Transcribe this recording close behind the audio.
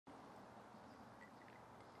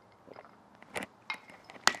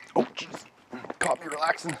Oh, jeez. Caught me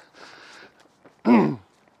relaxing.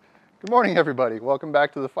 Good morning, everybody. Welcome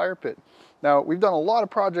back to the fire pit. Now, we've done a lot of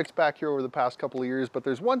projects back here over the past couple of years, but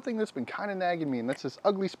there's one thing that's been kind of nagging me, and that's this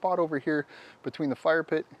ugly spot over here between the fire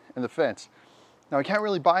pit and the fence. Now, I can't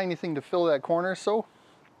really buy anything to fill that corner, so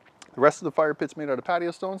the rest of the fire pit's made out of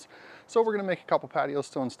patio stones. So we're gonna make a couple patio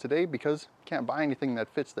stones today because I can't buy anything that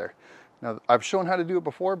fits there. Now, I've shown how to do it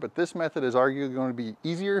before, but this method is arguably going to be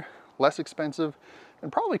easier, less expensive,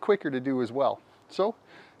 and probably quicker to do as well. So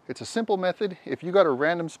it's a simple method. If you got a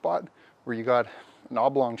random spot where you got an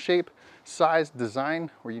oblong shape, size,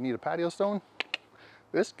 design, where you need a patio stone,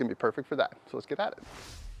 this can be perfect for that. So let's get at it.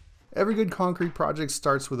 Every good concrete project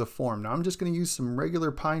starts with a form. Now I'm just going to use some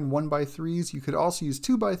regular pine 1x3s. You could also use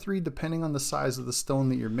 2x3 depending on the size of the stone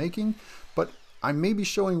that you're making, but I may be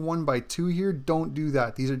showing 1x2 here. Don't do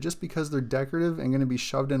that. These are just because they're decorative and going to be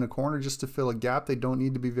shoved in a corner just to fill a gap. They don't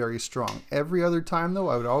need to be very strong. Every other time though,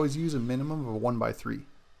 I would always use a minimum of a 1x3.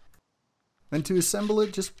 And to assemble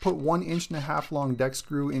it, just put 1.5 inch long deck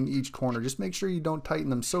screw in each corner. Just make sure you don't tighten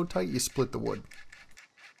them so tight you split the wood.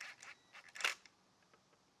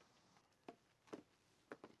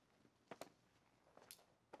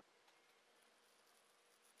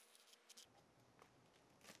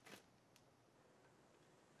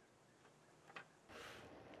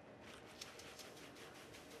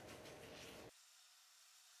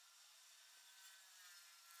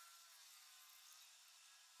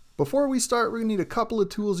 Before we start, we're going to need a couple of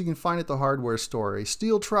tools you can find at the hardware store. A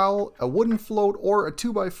steel trowel, a wooden float, or a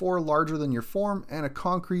 2x4 larger than your form, and a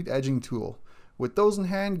concrete edging tool. With those in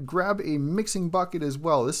hand, grab a mixing bucket as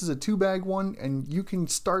well. This is a 2-bag one, and you can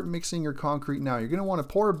start mixing your concrete now. You're going to want to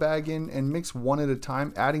pour a bag in and mix one at a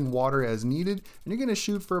time, adding water as needed, and you're going to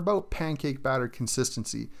shoot for about pancake batter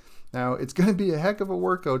consistency. Now, it's going to be a heck of a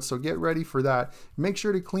workout, so get ready for that. Make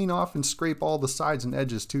sure to clean off and scrape all the sides and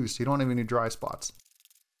edges too, so you don't have any dry spots.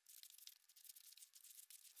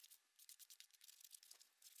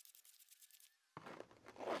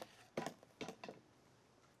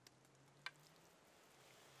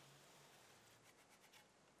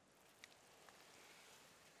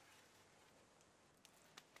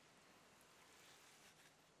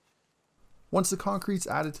 Once the concrete's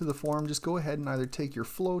added to the form, just go ahead and either take your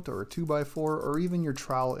float or a 2x4 or even your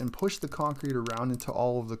trowel and push the concrete around into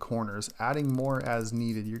all of the corners, adding more as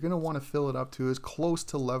needed. You're going to want to fill it up to as close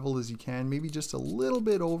to level as you can, maybe just a little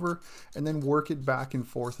bit over, and then work it back and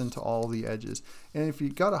forth into all the edges. And if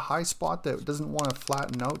you've got a high spot that doesn't want to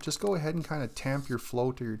flatten out, just go ahead and kind of tamp your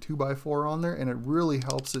float or your 2x4 on there, and it really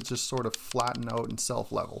helps it just sort of flatten out and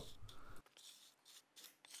self-level.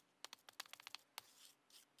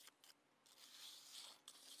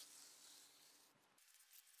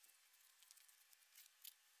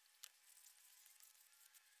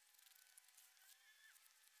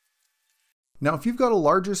 Now, if you've got a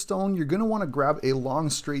larger stone, you're going to want to grab a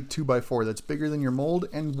long straight 2x4 that's bigger than your mold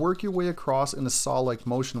and work your way across in a saw-like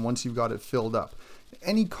motion once you've got it filled up.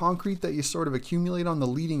 Any concrete that you sort of accumulate on the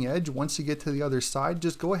leading edge, once you get to the other side,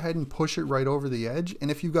 just go ahead and push it right over the edge.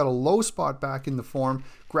 And if you've got a low spot back in the form,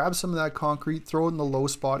 grab some of that concrete, throw it in the low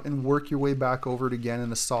spot, and work your way back over it again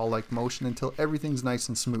in a saw-like motion until everything's nice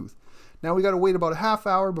and smooth. Now we got to wait about a half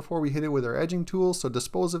hour before we hit it with our edging tool, so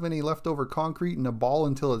dispose of any leftover concrete in a ball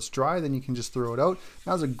until it's dry, then you can just throw it out.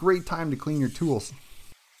 Now's a great time to clean your tools.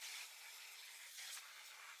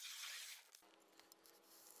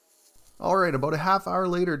 Alright, about a half hour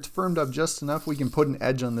later, it's firmed up just enough we can put an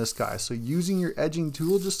edge on this guy. So using your edging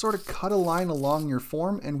tool, just sort of cut a line along your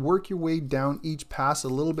form and work your way down each pass a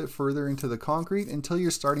little bit further into the concrete until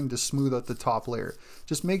you're starting to smooth out the top layer.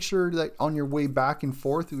 Just make sure that on your way back and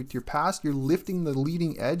forth with your pass, you're lifting the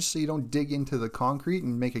leading edge so you don't dig into the concrete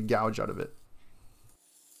and make a gouge out of it.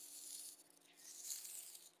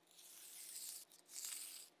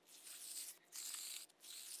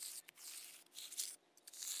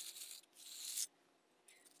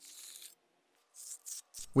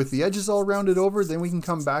 With the edges all rounded over, then we can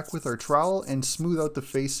come back with our trowel and smooth out the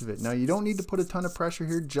face of it. Now you don't need to put a ton of pressure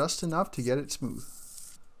here, just enough to get it smooth.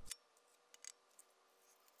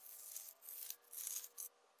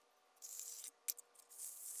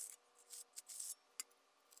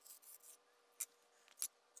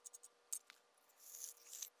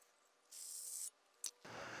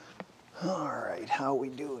 Alright, how we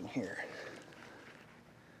doing here?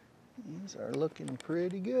 These are looking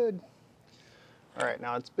pretty good. All right,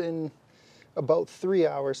 now it's been about 3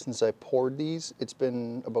 hours since I poured these. It's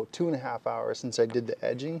been about 2.5 hours since I did the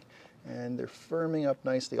edging, and they're firming up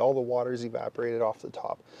nicely. All the water's evaporated off the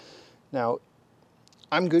top. Now,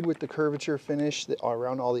 I'm good with the curvature finish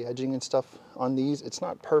around all the edging and stuff on these. It's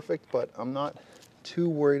not perfect, but I'm not too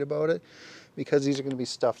worried about it because these are going to be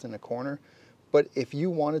stuffed in a corner. But if you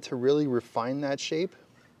wanted to really refine that shape,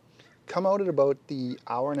 come out at about the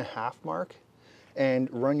 1.5 hour mark and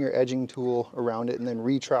run your edging tool around it and then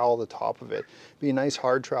retrowel the top of it. Be a nice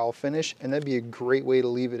hard trowel finish, and that'd be a great way to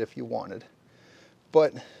leave it if you wanted.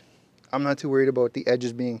 But I'm not too worried about the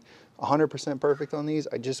edges being 100% perfect on these.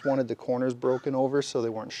 I just wanted the corners broken over so they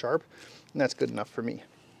weren't sharp, and that's good enough for me.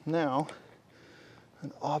 Now,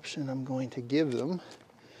 an option I'm going to give them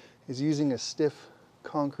is using a stiff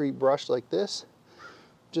concrete brush like this.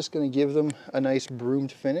 Just going to give them a nice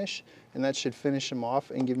broomed finish, and that should finish them off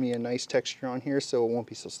and give me a nice texture on here so it won't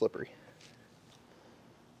be so slippery.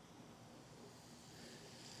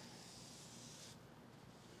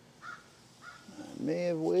 I may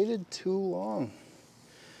have waited too long.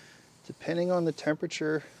 Depending on the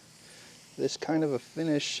temperature, this kind of a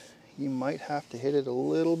finish, you might have to hit it a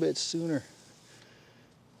little bit sooner.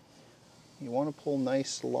 You want to pull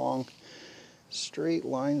nice, long, straight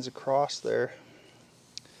lines across there.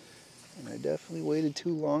 And I definitely waited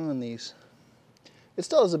too long on these. It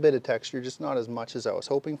still has a bit of texture, just not as much as I was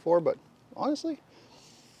hoping for, but honestly,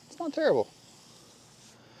 it's not terrible.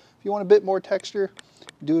 If you want a bit more texture,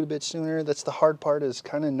 do it a bit sooner. That's the hard part, is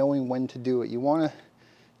kind of knowing when to do it. You want to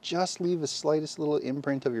just leave the slightest little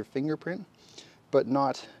imprint of your fingerprint, but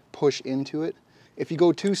not push into it. If you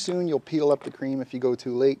go too soon, you'll peel up the cream. If you go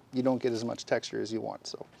too late, you don't get as much texture as you want.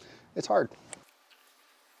 So it's hard.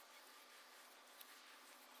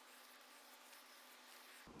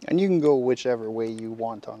 And you can go whichever way you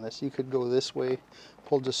want on this. You could go this way,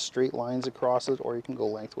 pull just straight lines across it, or you can go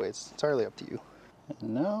lengthways. It's entirely up to you.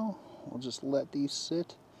 And now we'll just let these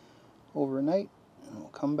sit overnight, and we'll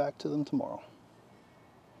come back to them tomorrow.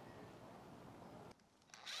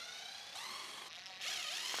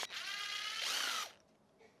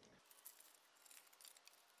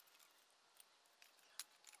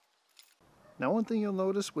 Now, one thing you'll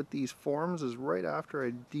notice with these forms is right after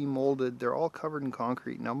I demolded, they're all covered in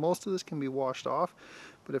concrete. Now, most of this can be washed off,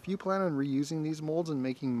 but if you plan on reusing these molds and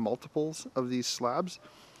making multiples of these slabs,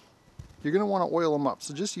 you're going to want to oil them up.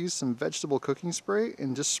 So just use some vegetable cooking spray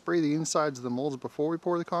and just spray the insides of the molds before we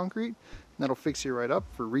pour the concrete, and that'll fix you right up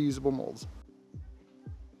for reusable molds.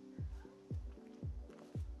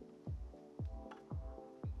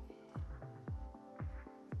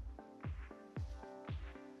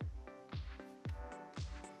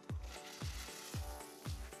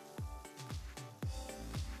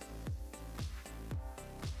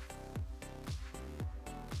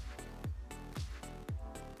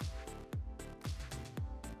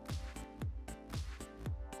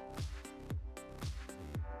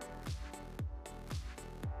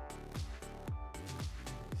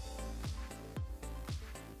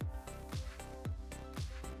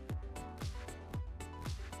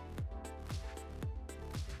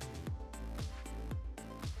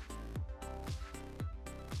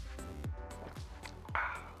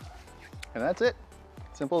 And that's it.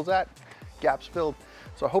 Simple as that. Gaps filled.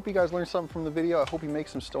 So I hope you guys learned something from the video. I hope you make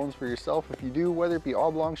some stones for yourself. If you do, whether it be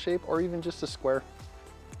oblong shape or even just a square,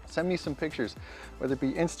 send me some pictures, whether it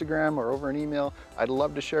be Instagram or over an email. I'd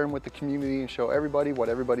love to share them with the community and show everybody what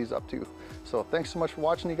everybody's up to. So thanks so much for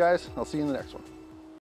watching, you guys. I'll see you in the next one.